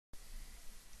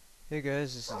Hey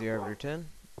guys, this is the Arbiter 10,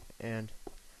 and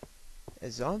a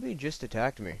zombie just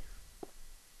attacked me.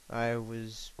 I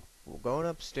was going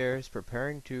upstairs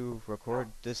preparing to record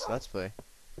this Let's Play,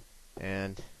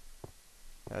 and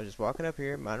I was just walking up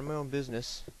here, minding my own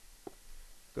business,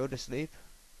 go to sleep,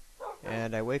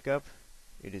 and I wake up,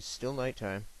 it is still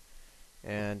nighttime,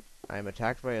 and I'm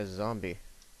attacked by a zombie.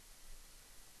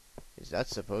 Is that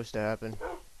supposed to happen?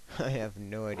 I have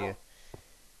no idea.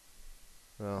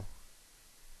 Well,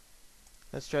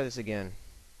 let's try this again.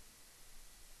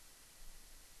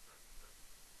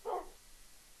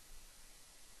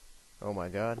 Oh my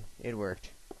god, it worked.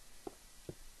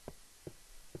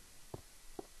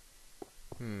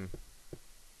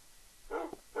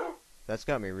 That's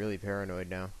got me really paranoid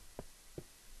now.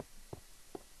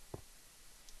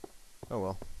 Oh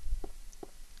well.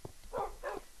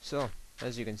 So,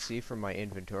 as you can see from my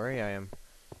inventory, I am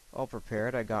all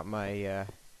prepared. I got my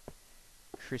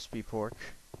crispy pork,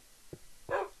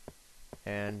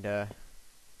 and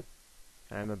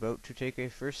I'm about to take a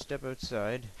first step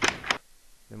outside in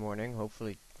the morning.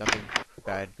 Hopefully nothing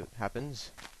bad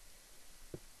happens.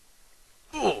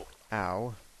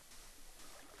 Ow.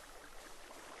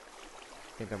 I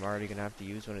think I'm already gonna have to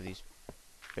use one of these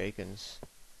bacons.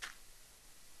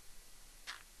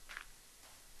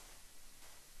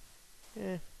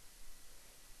 Eh.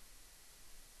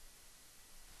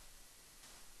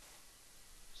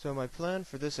 So my plan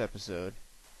for this episode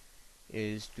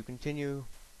is to continue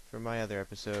from my other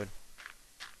episode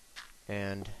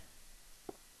and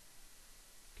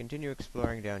continue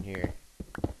exploring down here,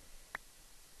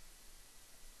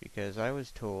 because I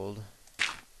was told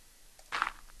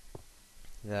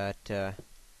that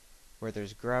where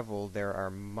there's gravel there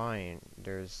are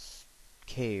there's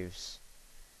caves,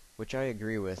 which I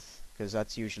agree with, because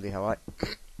that's usually how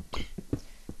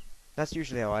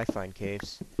I find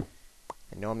caves.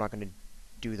 And no, I'm not going to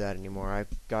do that anymore.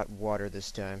 I've got water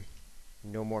this time.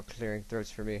 No more clearing throats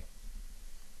for me.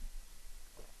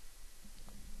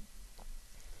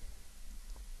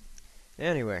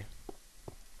 Anyway,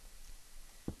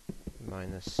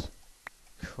 mine this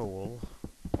coal.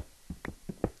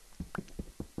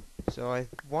 So I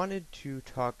wanted to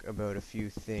talk about a few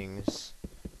things,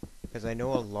 because I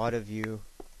know a lot of you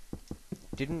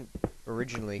didn't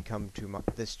originally come to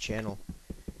this channel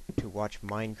to watch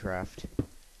Minecraft.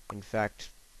 In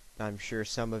fact, I'm sure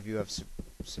some of you have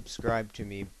subscribed to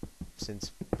me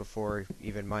since before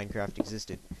even Minecraft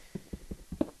existed.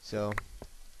 So,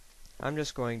 I'm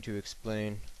just going to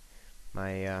explain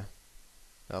my, well,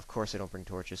 of course I don't bring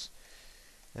torches.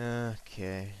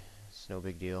 Okay, it's no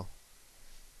big deal.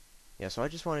 Yeah, so I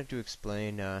just wanted to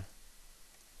explain, because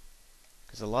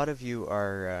a lot of you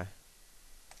are,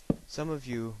 some of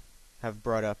you have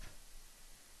brought up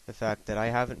the fact that I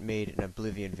haven't made an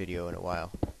Oblivion video in a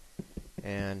while.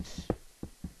 And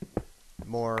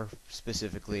more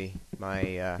specifically,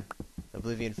 my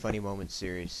Oblivion Funny Moments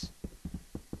series.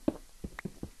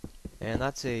 And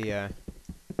that's I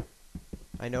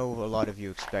know a lot of you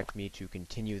expect me to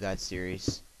continue that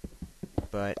series,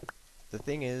 but the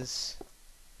thing is,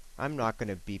 I'm not going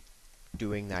to be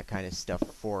doing that kind of stuff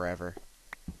forever.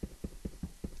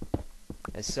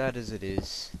 As sad as it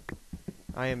is,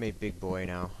 I am a big boy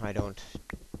now.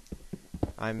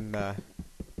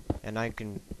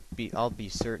 And I'll be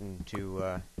certain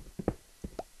to,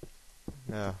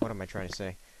 what am I trying to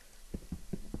say?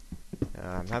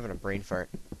 I'm having a brain fart.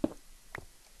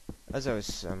 As I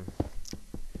was,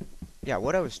 yeah,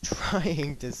 what I was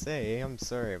trying to say, I'm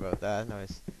sorry about that. I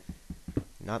was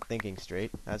not thinking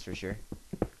straight, that's for sure.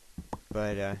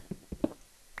 But,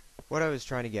 what I was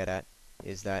trying to get at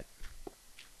is that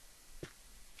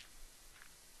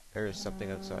there is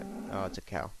something outside. Oh, it's a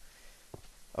cow.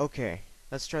 Okay,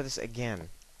 let's try this again.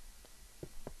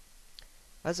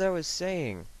 As I was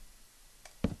saying,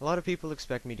 a lot of people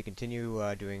expect me to continue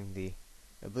doing the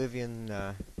Oblivion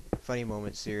Funny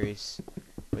Moments series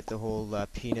with the whole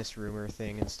penis rumor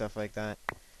thing and stuff like that,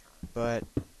 but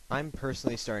I'm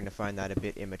personally starting to find that a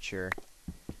bit immature.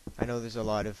 I know there's a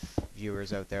lot of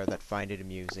viewers out there that find it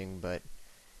amusing, but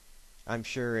I'm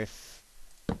sure if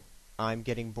I'm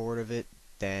getting bored of it,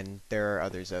 then there are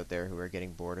others out there who are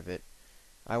getting bored of it.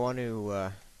 I want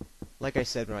to, like I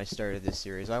said when I started this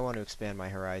series, I want to expand my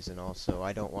horizon also.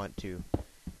 I don't want to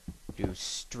do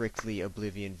strictly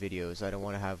Oblivion videos. I don't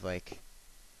want to have, like,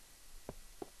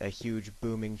 a huge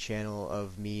booming channel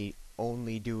of me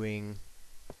only doing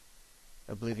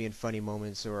Oblivion Funny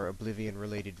Moments or Oblivion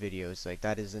related videos. Like,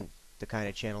 that isn't the kind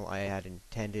of channel I had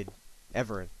intended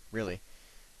ever, really.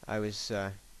 This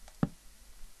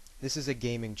is a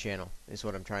gaming channel, is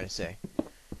what I'm trying to say.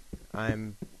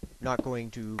 I'm not going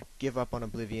to give up on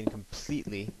Oblivion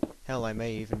completely, Hell, I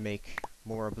may even make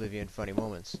more Oblivion funny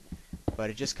moments. But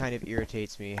it just kind of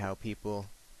irritates me how people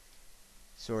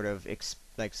sort of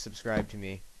like subscribe to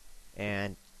me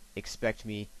and expect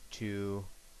me to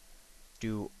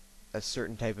do a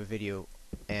certain type of video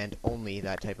and only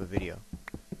that type of video.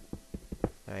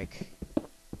 Like,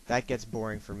 that gets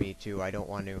boring for me too. I don't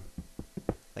want to,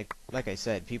 like I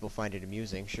said, people find it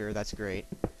amusing. Sure, that's great,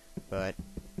 but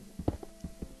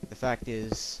the fact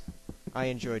is, I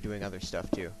enjoy doing other stuff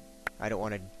too. I don't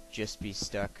want to just be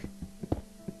stuck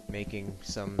making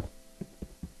some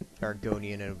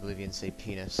Argonian and Oblivion say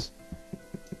penis.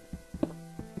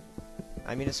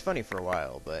 I mean, it's funny for a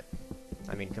while, but,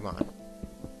 I mean, come on.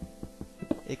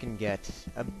 It can get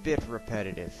a bit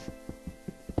repetitive.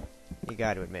 You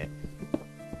gotta admit.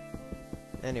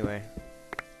 Anyway,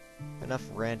 enough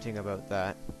ranting about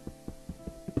that,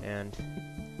 and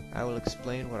I will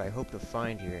explain what I hope to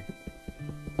find here.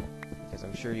 Because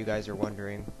I'm sure you guys are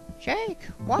wondering, Jake,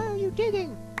 why are you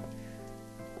digging?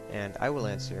 And I will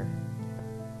answer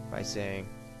by saying,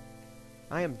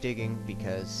 I am digging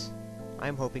because I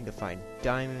am hoping to find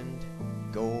diamond,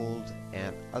 gold,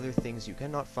 and other things you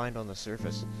cannot find on the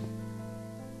surface.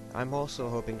 I'm also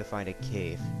hoping to find a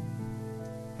cave.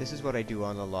 This is what I do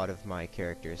on a lot of my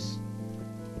characters.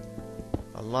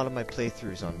 A lot of my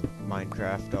playthroughs on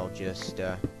Minecraft, I'll just,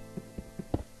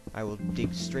 I will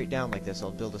dig straight down like this.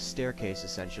 I'll build a staircase,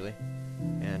 essentially.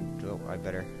 And, oh, I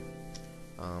better,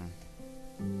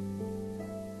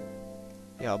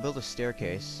 yeah, I'll build a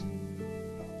staircase.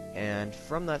 And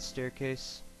from that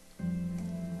staircase,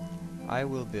 I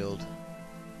will build,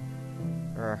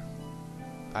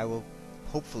 I will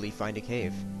hopefully find a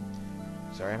cave.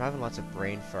 Sorry, I'm having lots of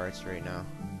brain farts right now.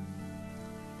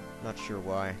 Not sure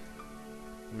why.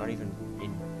 I'm not even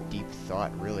in deep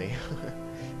thought, really.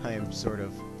 I am sort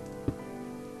of...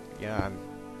 yeah, I'm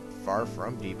far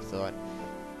from deep thought.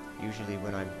 Usually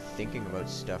when I'm thinking about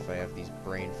stuff, I have these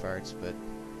brain farts, but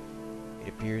it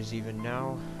appears even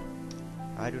now,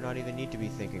 I do not even need to be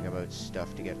thinking about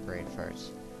stuff to get brain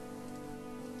farts.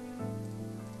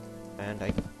 And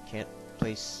I can't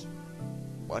place...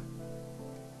 what?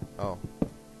 Oh.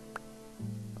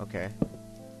 Okay.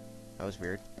 That was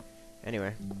weird.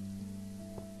 Anyway.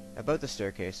 About the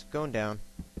staircase. Going down.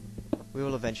 We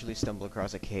will eventually stumble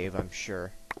across a cave, I'm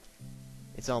sure.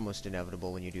 It's almost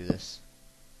inevitable when you do this.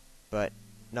 But,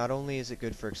 not only is it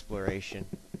good for exploration,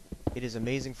 it is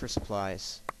amazing for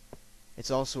supplies.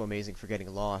 It's also amazing for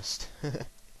getting lost.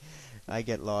 I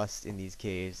get lost in these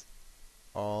caves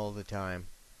all the time.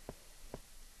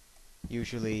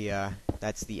 Usually,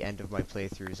 that's the end of my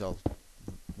playthroughs. I'll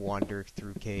wander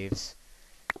through caves.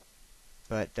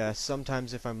 But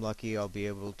sometimes, if I'm lucky, I'll be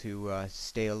able to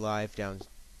stay alive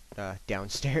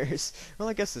downstairs. Well,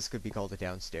 I guess this could be called a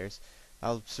downstairs.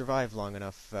 I'll survive long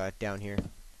enough down here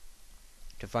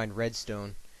to find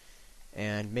redstone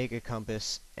and make a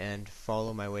compass and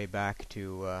follow my way back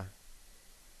to...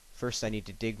 first I need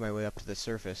to dig my way up to the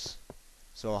surface.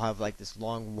 So I'll have like this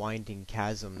long winding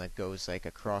chasm that goes like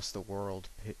across the world,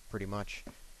 pretty much.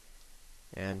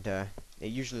 And it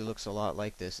usually looks a lot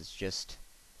like this. It's just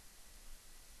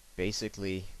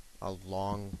basically a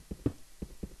long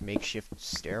makeshift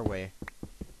stairway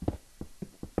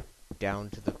down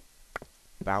to the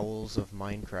bowels of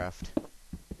Minecraft.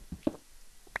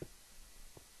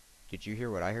 Did you hear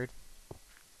what I heard?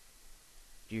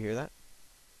 Do you hear that?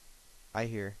 I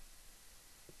hear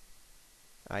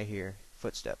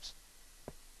footsteps.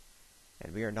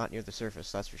 And we are not near the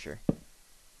surface, that's for sure.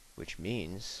 Which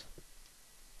means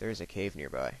there is a cave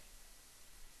nearby.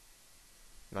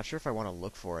 I'm not sure if I want to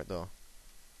look for it, though.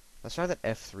 Let's try that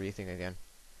F3 thing again.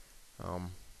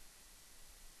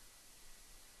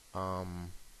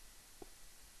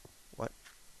 What?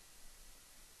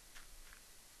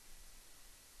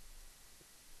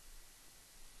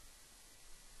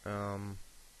 I'm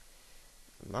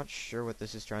not sure what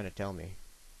this is trying to tell me.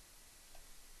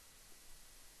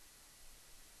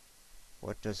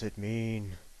 What does it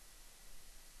mean?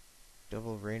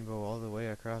 Double rainbow all the way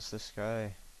across the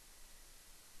sky.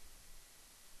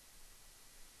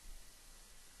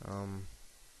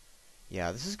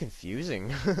 Yeah, this is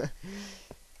confusing.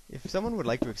 If someone would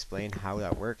like to explain how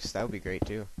that works, that would be great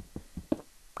too.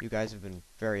 You guys have been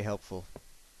very helpful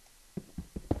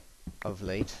of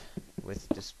late with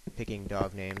just picking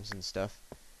dog names and stuff.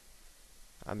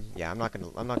 Yeah, I'm not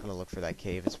gonna look for that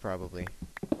cave. It's probably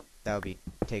that would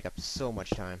take up so much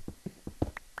time.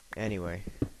 Anyway,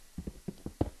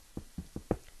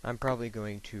 I'm probably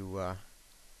going to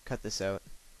cut this out,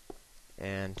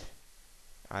 and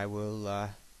I will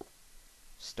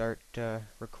start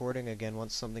recording again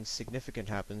once something significant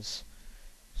happens.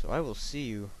 So I will see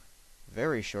you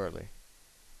very shortly.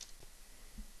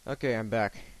 Okay, I'm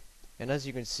back. And as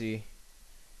you can see,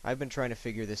 I've been trying to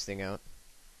figure this thing out.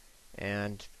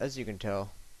 And as you can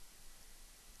tell,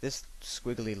 this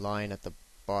squiggly line at the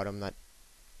bottom, that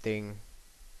thing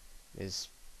is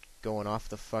going off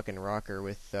the fucking rocker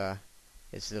with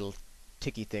its little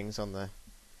ticky things on the...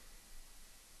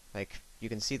 Like, you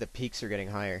can see the peaks are getting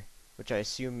higher, which I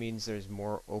assume means there's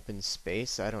more open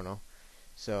space. I don't know.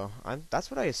 So, that's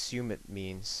what I assume it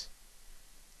means.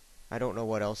 I don't know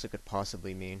what else it could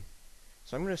possibly mean.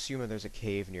 So I'm going to assume that there's a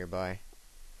cave nearby.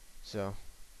 So,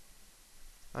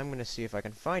 I'm going to see if I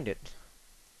can find it.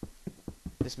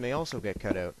 This may also get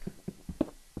cut out,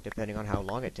 depending on how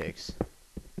long it takes.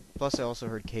 Plus, I also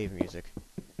heard cave music,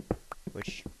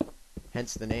 which,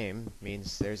 hence the name,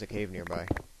 means there's a cave nearby.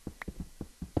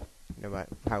 No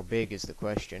matter how big is the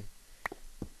question.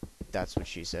 That's what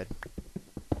she said.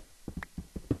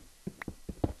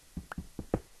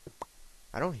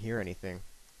 I don't hear anything.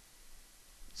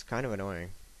 It's kind of annoying.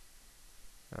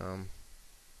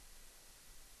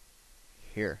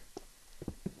 Here.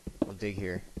 We'll dig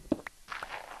here.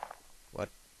 What?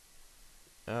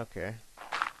 Okay.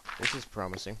 This is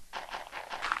promising.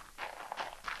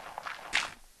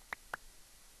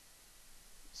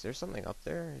 Is there something up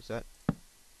there? Is that...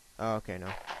 Oh, okay, no.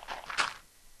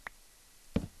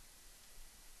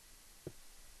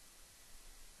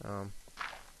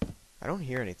 I don't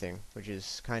hear anything, which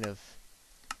is kind of...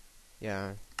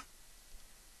 Yeah.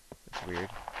 It's weird.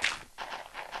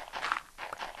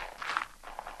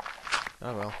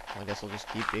 Oh well, I guess I'll just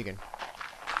keep digging.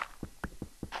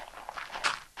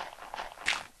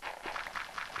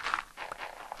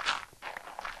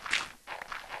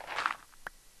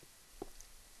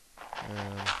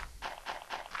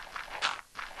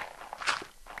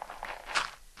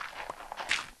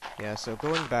 Yeah, so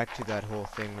going back to that whole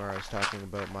thing where I was talking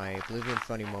about my Oblivion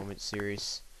Funny Moments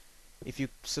series, if you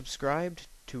subscribed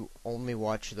to only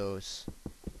watch those,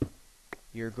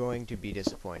 you're going to be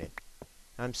disappointed.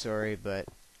 I'm sorry, but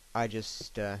I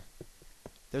just,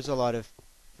 there's a lot of...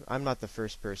 I'm not the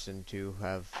first person to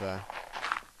have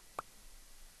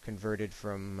converted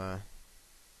from,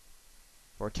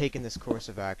 or taken this course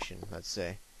of action, let's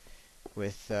say,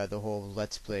 with the whole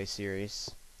Let's Play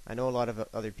series. I know a lot of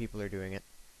other people are doing it,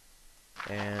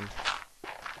 and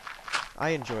I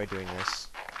enjoy doing this.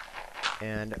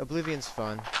 And Oblivion's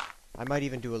fun. I might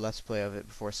even do a Let's Play of it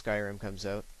before Skyrim comes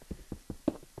out.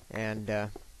 And,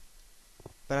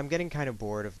 but I'm getting kind of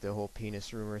bored of the whole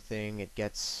penis rumor thing. It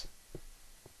gets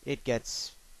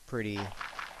pretty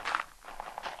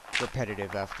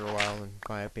repetitive after a while, in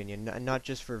my opinion. Not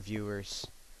just for viewers.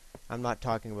 I'm not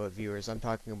talking about viewers, I'm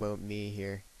talking about me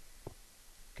here.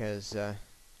 Because,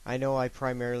 I know I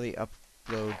primarily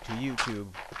upload to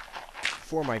YouTube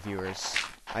for my viewers.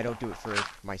 I don't do it for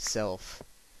myself.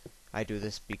 I do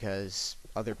this because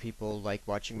other people like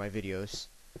watching my videos,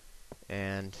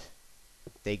 and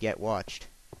they get watched.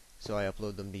 So I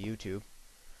upload them to YouTube,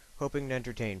 hoping to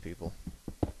entertain people,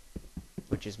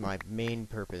 which is my main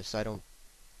purpose. I don't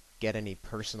get any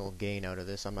personal gain out of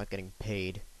this. I'm not getting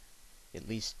paid, at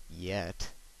least yet.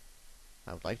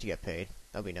 I would like to get paid.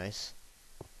 That'd be nice.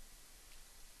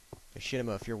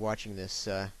 Machinima, if you're watching this,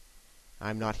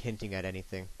 I'm not hinting at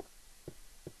anything.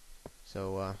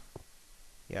 So,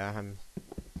 yeah,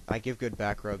 I give good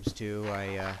back rubs too.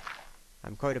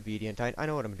 I'm quite obedient. I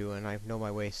know what I'm doing. I know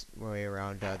my way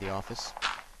around the office.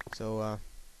 So,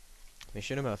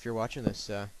 Machinima, if you're watching this,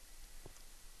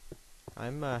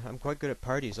 I'm quite good at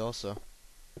parties also.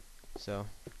 So,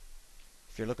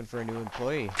 if you're looking for a new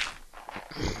employee,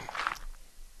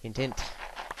 hint hint.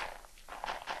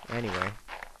 Anyway,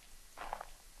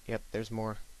 yep, there's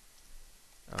more.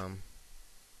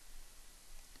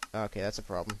 Okay, that's a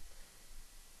problem.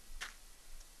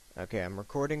 Okay, I'm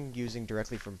recording using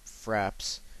directly from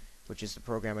Fraps, which is the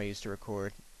program I use to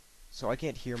record, so I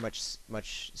can't hear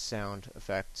much sound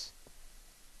effects.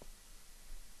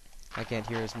 I can't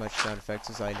hear as much sound effects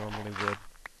as I normally would,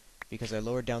 because I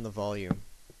lowered down the volume,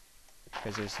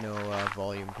 because there's no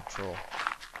volume control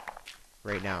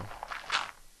right now.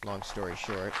 Long story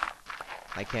short,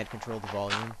 I can't control the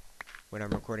volume when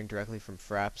I'm recording directly from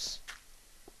Fraps.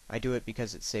 I do it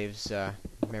because it saves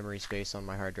memory space on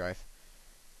my hard drive.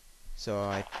 So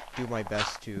I do my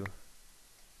best to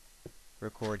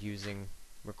record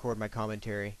my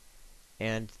commentary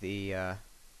and the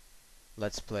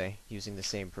Let's Play using the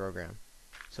same program,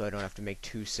 so I don't have to make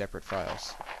two separate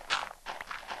files.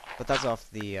 But that's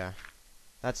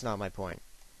that's not my point.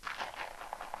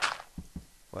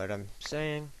 What I'm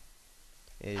saying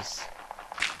is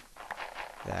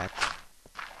that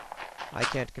I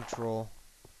can't control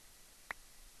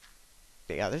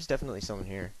Yeah, there's definitely someone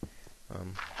here.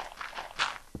 Um,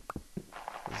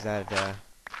 is that,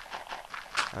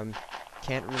 I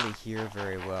can't really hear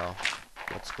very well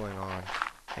what's going on.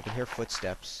 I can hear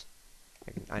footsteps.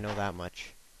 I know that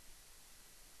much.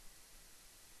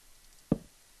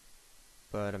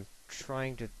 But I'm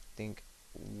trying to think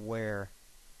where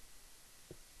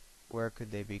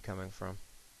could they be coming from?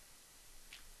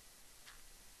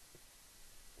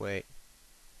 Wait.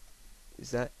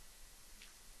 Is that...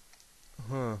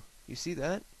 Huh. You see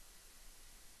that?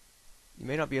 You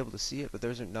may not be able to see it, but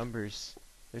those are numbers.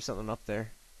 There's something up there.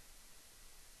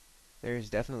 There's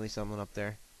definitely someone up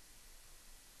there.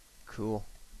 Cool.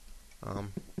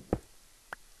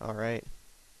 Alright.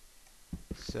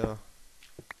 So,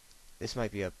 this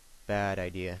might be a bad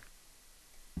idea.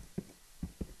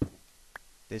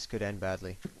 This could end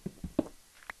badly.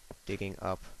 Digging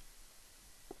up.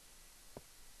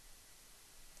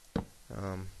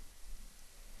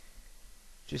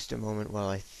 Just a moment while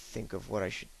I think of what I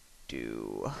should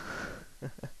do.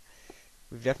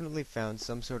 We've definitely found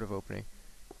some sort of opening.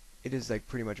 It is like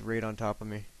pretty much right on top of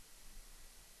me.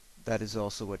 That is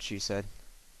also what she said.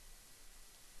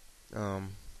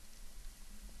 I'm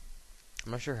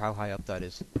not sure how high up that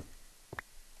is.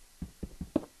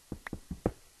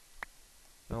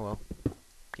 Oh well.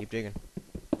 Keep digging.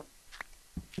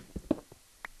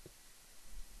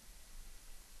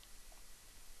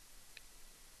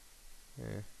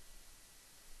 Yeah.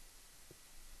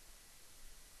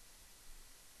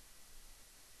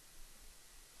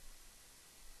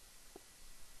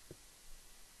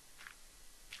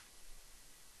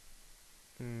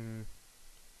 I'm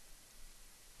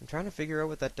trying to figure out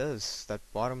what that does, that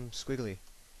bottom squiggly.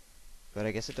 But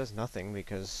I guess it does nothing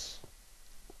because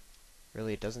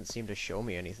really it doesn't seem to show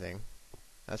me anything.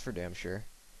 That's for damn sure.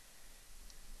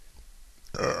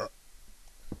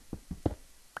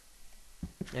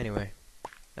 Anyway,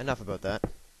 enough about that.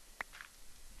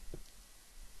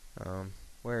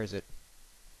 Where is it?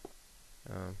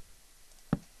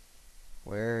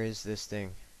 Where is this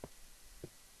thing?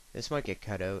 This might get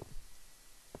cut out.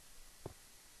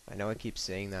 I know I keep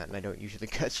saying that, and I don't usually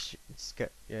cut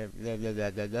I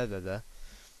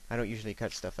don't usually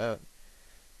cut stuff out.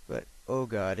 But, oh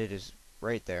god, it is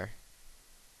right there.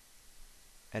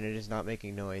 And it is not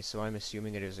making noise, so I'm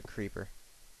assuming it is a creeper.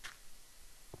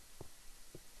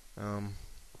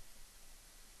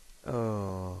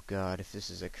 Oh god, if this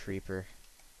is a creeper.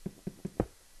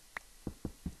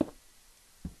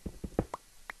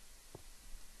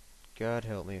 God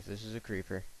help me if this is a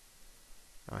creeper.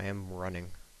 I am running.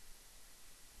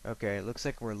 Okay, it looks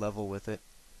like we're level with it.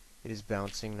 It is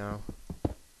bouncing now.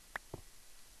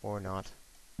 Or not.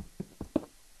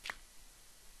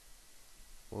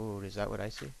 Oh, is that what I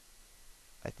see?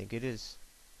 I think it is.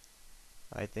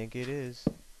 I think it is.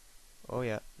 Oh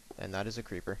yeah, and that is a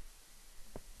creeper.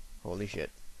 Holy shit.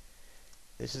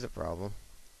 This is a problem.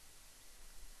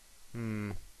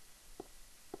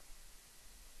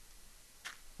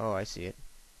 Oh, I see it.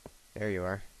 There you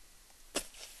are.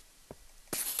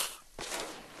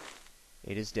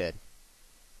 It is dead.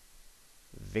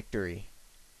 Victory.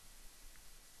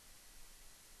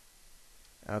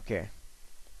 Okay.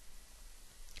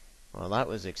 Well, that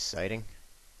was exciting.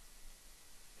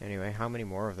 Anyway, how many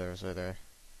more of those are there?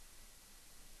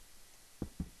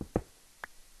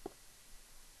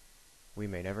 We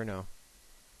may never know.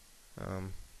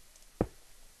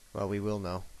 Well, we will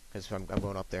know, because I'm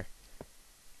going up there.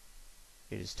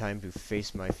 It is time to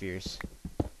face my fears.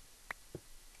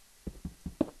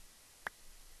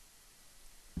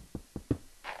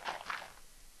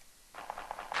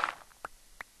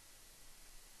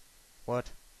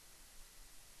 What?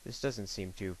 This doesn't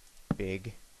seem too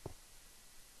big.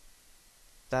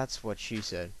 That's what she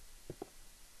said.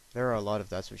 There are a lot of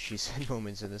that's what she said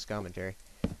moments in this commentary.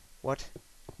 What?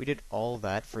 We did all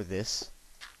that for this?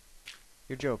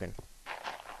 You're joking.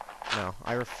 No,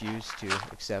 I refuse to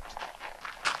accept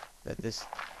that this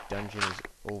dungeon is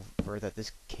over, that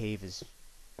this cave is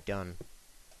done.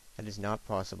 That is not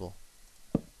possible.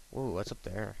 Whoa, what's up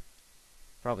there?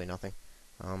 Probably nothing.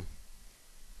 Time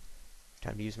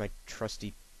to use my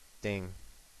trusty thing.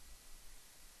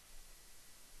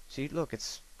 See, look,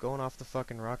 it's going off the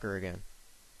fucking rocker again.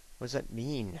 What does that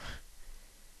mean?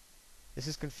 This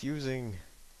is confusing.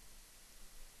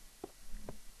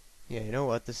 Yeah, you know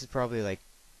what? This is probably like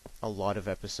a lot of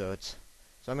episodes.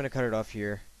 So I'm going to cut it off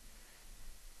here.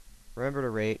 Remember to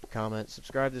rate, comment,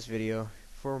 subscribe this video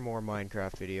for more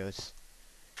Minecraft videos.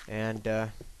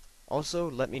 And also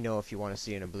let me know if you want to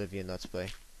see an Oblivion Let's Play.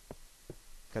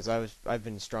 Because I've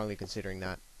been strongly considering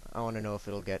that. I want to know if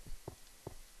it'll get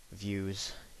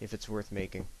views, if it's worth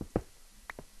making.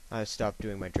 I stopped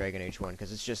doing my Dragon Age 1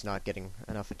 because it's just not getting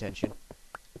enough attention.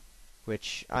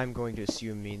 Which I'm going to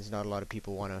assume means not a lot of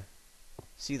people want to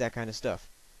see that kind of stuff.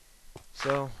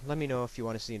 So, let me know if you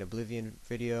want to see an Oblivion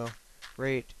video.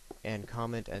 Rate and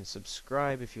comment and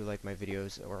subscribe if you like my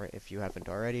videos or if you haven't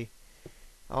already.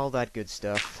 All that good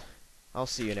stuff. I'll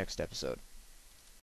see you next episode.